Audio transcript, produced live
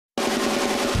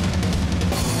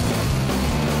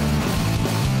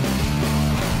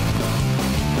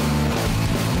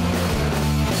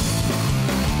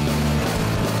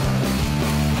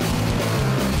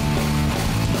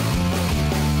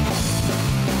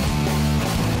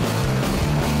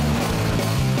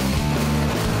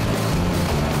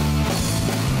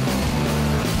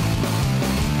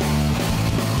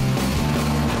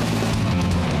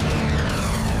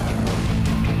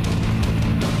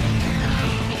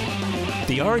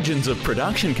The origins of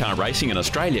production car racing in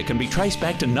Australia can be traced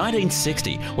back to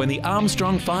 1960 when the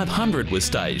Armstrong 500 was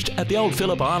staged at the old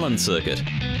Phillip Island circuit.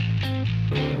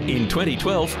 In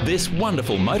 2012, this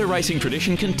wonderful motor racing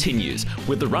tradition continues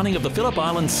with the running of the Phillip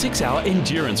Island 6-hour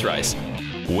endurance race.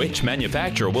 Which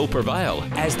manufacturer will prevail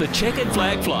as the checkered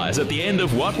flag flies at the end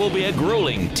of what will be a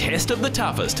grueling test of the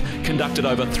toughest, conducted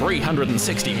over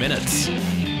 360 minutes?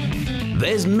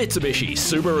 There's Mitsubishi,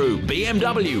 Subaru,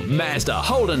 BMW, Mazda,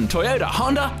 Holden, Toyota,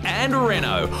 Honda and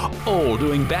Renault, all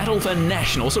doing battle for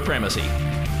national supremacy.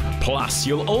 Plus,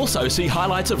 you'll also see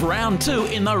highlights of Round 2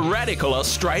 in the Radical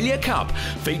Australia Cup,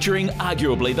 featuring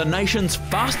arguably the nation's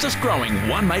fastest growing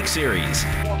one-make series.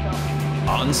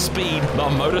 On speed, the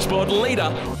motorsport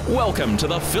leader, welcome to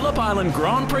the Phillip Island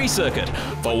Grand Prix circuit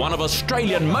for one of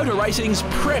Australian motor racing's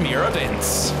premier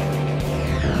events.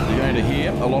 You're going to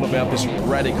hear a lot about this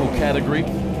Radical category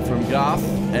from Garth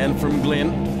and from Glenn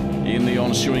in the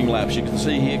ensuing laps. You can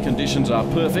see here conditions are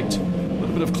perfect. A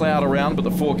little bit of cloud around, but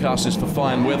the forecast is for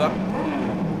fine weather.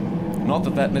 Not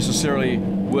that that necessarily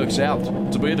works out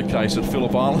to be the case at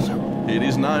Phillip Island. It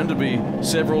is known to be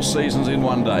several seasons in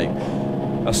one day.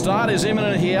 A start is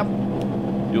imminent here.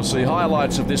 You'll see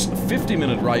highlights of this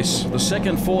 50-minute race, the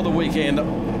second for the weekend.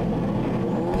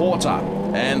 Porter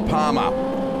and Palmer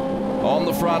on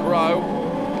the front row,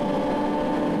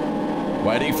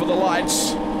 waiting for the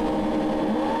lights.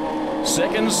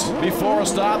 Seconds before a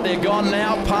start, they're gone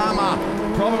now. Palmer,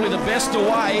 probably the best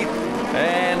away,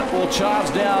 and will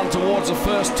charge down towards the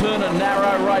first turn, a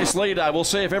narrow race leader. We'll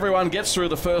see if everyone gets through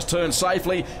the first turn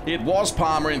safely. It was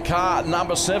Palmer in car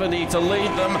number 70 to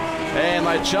lead them, and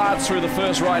they charged through the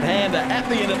first right-hander at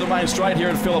the end of the main straight here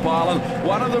at Phillip Island.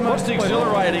 One of the most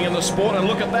exhilarating in the sport, and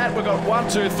look at that, we've got 1,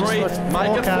 2, 3,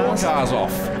 make it 4 cars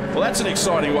off. Well, that's an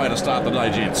exciting way to start the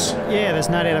day, gents. Yeah, there's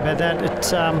no doubt about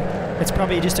that. It's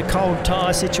probably just a cold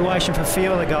tyre situation for a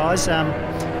few of the guys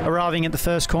arriving at the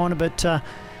first corner, but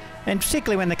and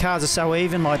particularly when the cars are so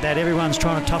even like that, everyone's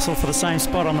trying to tussle for the same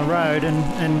spot on the road,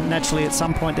 and naturally at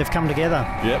some point they've come together.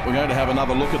 Yep, we're going to have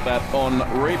another look at that on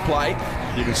replay.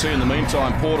 You can see in the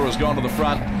meantime Porter has gone to the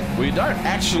front. We don't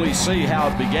actually see how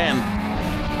it began.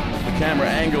 The camera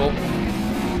angle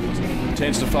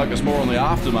tends to focus more on the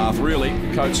aftermath, really.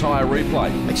 Coates higher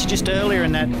replay. Actually, just earlier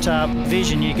in that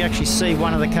vision, you can actually see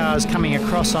one of the cars coming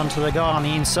across onto the guy on the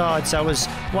inside. So it was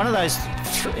one of those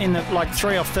in the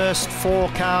three or first 4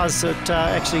 cars that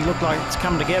actually look like it's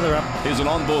come together up. Here's an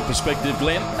onboard perspective,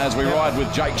 Glenn, as we ride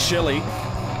with Jake Shelley.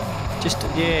 Just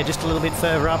a little bit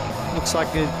further up. Looks like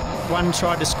one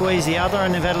tried to squeeze the other,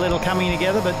 and they've had a little coming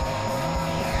together, but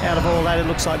out of all that, it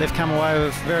looks like they've come away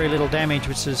with very little damage,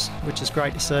 which is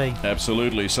great to see.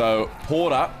 Absolutely. So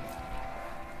Porter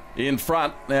in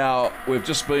front. Now, we've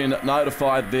just been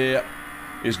notified there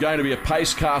is going to be a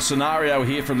pace car scenario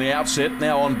here from the outset.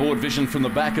 Now on board vision from the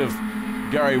back of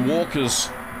Gary Walker's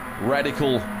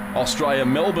Radical Australia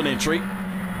Melbourne entry.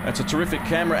 That's a terrific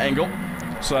camera angle.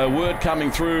 So word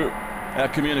coming through our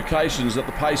communications that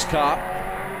the pace car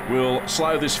will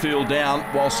slow this field down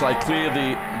whilst they clear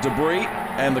the debris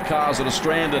and the cars that are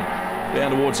stranded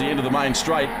down towards the end of the main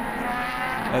straight.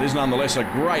 That is nonetheless a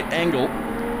great angle.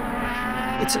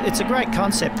 It's a great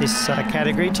concept, this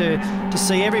category, to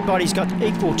see everybody's got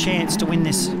equal chance to win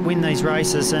these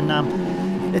races, and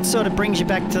it sort of brings you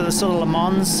back to the sort of Le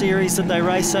Mans series that they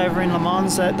race over in Le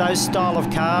Mans, those style of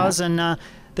cars, and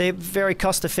they're very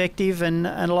cost effective, and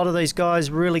a lot of these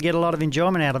guys really get a lot of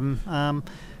enjoyment out of them.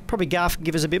 Probably Garth can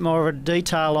give us a bit more of a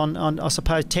detail on I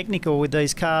suppose, technical with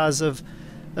these cars of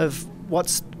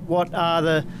what are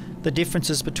the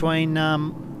differences between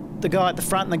the guy at the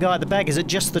front and the guy at the back. Is it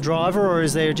just the driver, or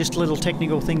is there just little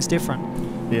technical things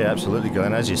different? Yeah, absolutely,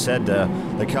 Glenn. As you said,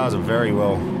 the cars are very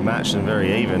well matched and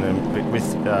very even, and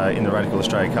with in the Radical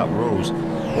Australia Cup rules,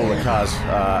 all the cars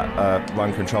are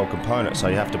one control component, so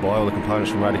you have to buy all the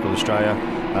components from Radical Australia.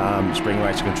 Spring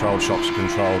rates are controlled, shocks are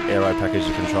controlled, aero package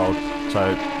are controlled,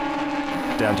 so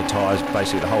down to tyres,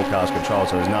 basically the whole car is controlled,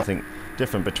 so there's nothing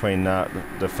different between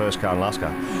the first car and last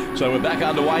car. So we're back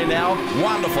underway now.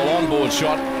 Wonderful onboard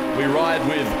shot. We ride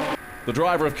with the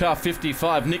driver of car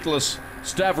 55, Nicholas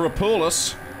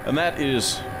Stavropoulos, and that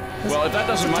is, well, if that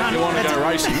doesn't make you want to go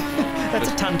racing. That's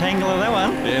a tuntangler, that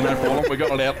one. Yeah, no problem. We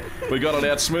got it out. We got it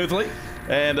out smoothly.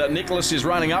 And Nicholas is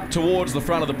running up towards the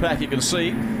front of the pack. You can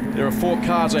see there are 4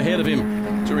 cars ahead of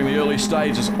him during the early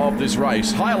stages of this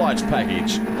race. Highlights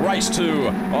package, race 2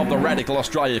 of the Radical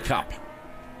Australia Cup.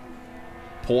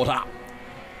 Porter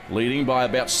leading by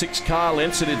about 6 car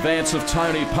lengths in advance of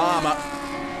Tony Palmer.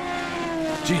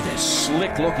 Gee, they're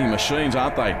slick-looking machines,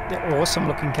 aren't they? They're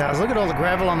awesome-looking cars. Look at all the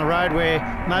gravel on the road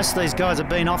where most of these guys have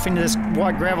been off into this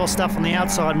white gravel stuff on the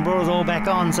outside and brought it all back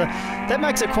on. So that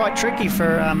makes it quite tricky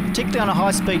for, particularly on a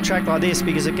high-speed track like this,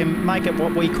 because it can make it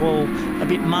what we call a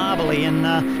bit marbly,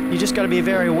 and you just got to be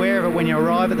very aware of it when you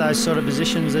arrive at those sort of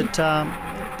positions that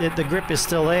the grip is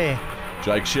still there.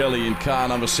 Jake Shelley in car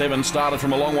number 7 started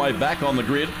from a long way back on the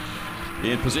grid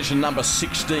in position number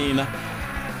 16.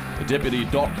 The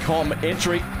Deputy.com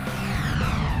entry.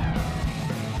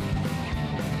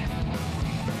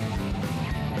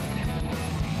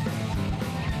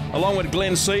 Along with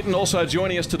Glenn Seton, also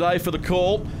joining us today for the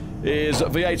call is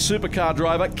V8 Supercar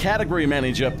driver, category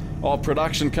manager of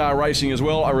production car racing as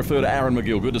well. I refer to Aaron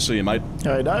McGill. Good to see you, mate.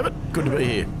 Hey, David. Good to be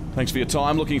here. Thanks for your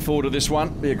time. Looking forward to this one.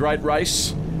 Be a great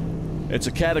race. It's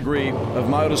a category of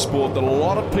motorsport that a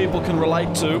lot of people can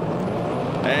relate to.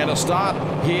 And a start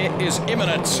here is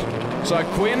imminent. So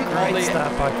Quinn on the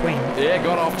start by Quinn. Yeah,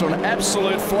 got off to an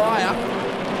absolute flyer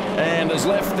and has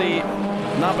left the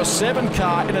number 7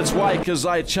 car in its wake as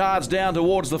they charge down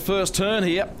towards the first turn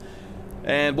here.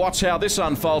 And watch how this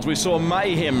unfolds. We saw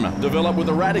mayhem develop with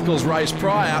the Radicals race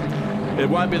prior. It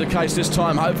won't be the case this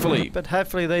time, hopefully. But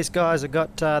hopefully these guys have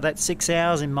got that 6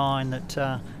 hours in mind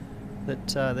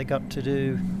that they got to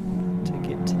do to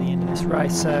get to the end of this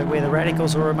race. So where the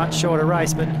Radicals were a much shorter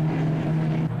race, but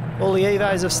all the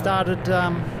Evos have started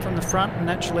from the front and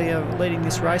naturally are leading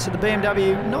this race. So the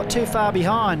BMW not too far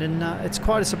behind, and it's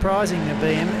quite a surprising the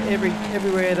BM.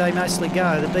 Everywhere they mostly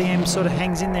go, the BM sort of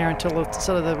hangs in there until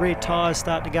the rear tyres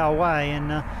start to go away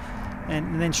and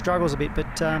then struggles a bit.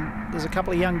 But there's a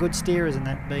couple of young good steerers in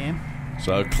that BM.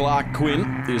 So Clark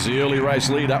Quinn is the early race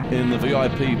leader in the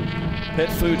VIP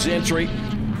Pet Foods entry.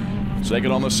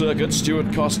 Second on the circuit, Stuart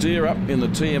Costera in the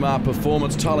TMR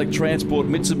Performance Tulloch Transport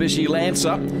Mitsubishi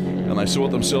Lancer, and they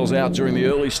sort themselves out during the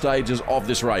early stages of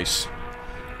this race.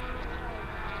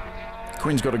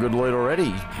 Quinn's got a good lead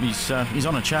already. He's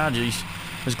on a charge.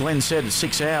 As Glenn said, it's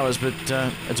 6 hours, but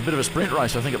it's a bit of a sprint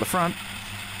race, I think, at the front.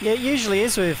 Yeah, it usually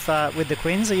is with the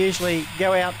Quinns. They usually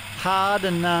go out hard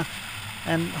and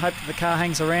hope that the car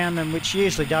hangs around them, which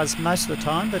usually does most of the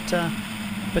time, but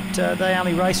they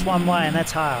only race one way, and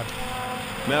that's hard.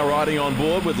 Now riding on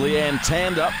board with Leanne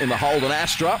Tander in the Holden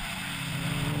Astra.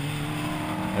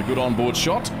 A good onboard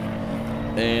shot.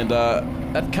 And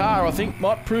that car, I think,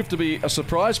 might prove to be a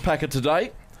surprise packet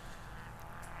today.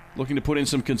 Looking to put in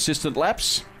some consistent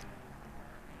laps.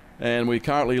 And we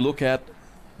currently look at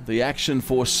the action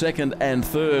for second and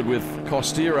third with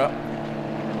Costera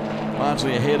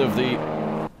largely ahead of the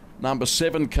number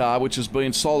 7 car, which has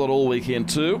been solid all weekend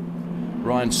too.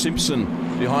 Ryan Simpson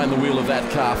behind the wheel of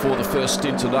that car for the first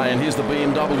stint today, and here's the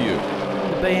BMW.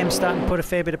 The BM's starting to put a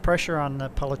fair bit of pressure on the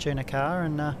Polachuna car,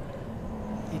 and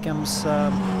he comes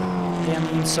down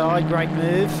the inside, great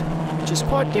move, which is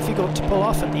quite difficult to pull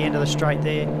off at the end of the straight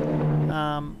there,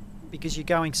 because you're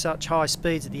going such high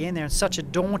speeds at the end there, and such a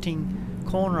daunting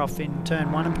corner off in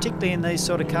turn 1, and particularly in these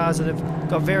sort of cars that have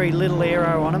got very little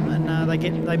aero on them, and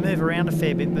they move around a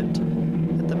fair bit, but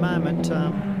at the moment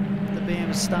the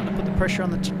BM is starting to put the pressure on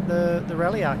the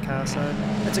Rally Art car, so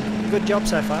it's a good job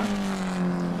so far.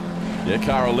 Yeah,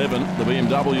 car 11, the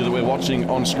BMW that we're watching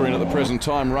on screen at the present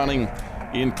time, running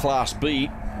in Class B,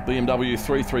 BMW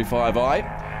 335i.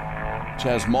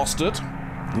 Chaz Mostert.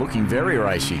 Looking very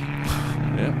racy.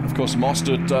 Yeah, of course,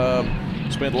 Mostert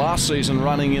spent last season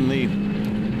running in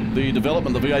the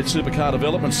development, the V8 Supercar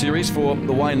Development Series for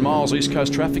the Wayne Miles East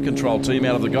Coast Traffic Control team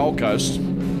out of the Gold Coast.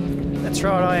 That's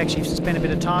right. I actually spent a bit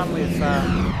of time with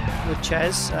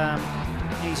Chaz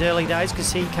in his early days,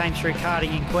 because he came through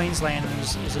karting in Queensland and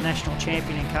was a national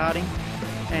champion in karting,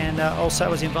 and also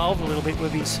was involved a little bit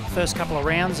with his first couple of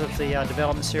rounds of the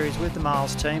development series with the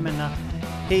Miles team, and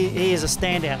he is a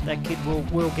standout. That kid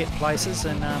will get places,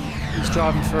 and he's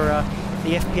driving for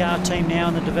the FPR team now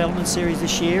in the development series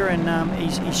this year, and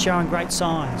he's showing great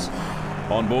signs.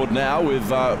 On board now with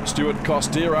Stuart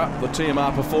Costera, the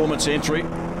TMR Performance entry.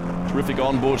 Terrific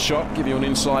onboard shot, give you an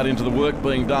insight into the work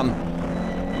being done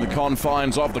in the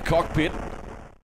confines of the cockpit.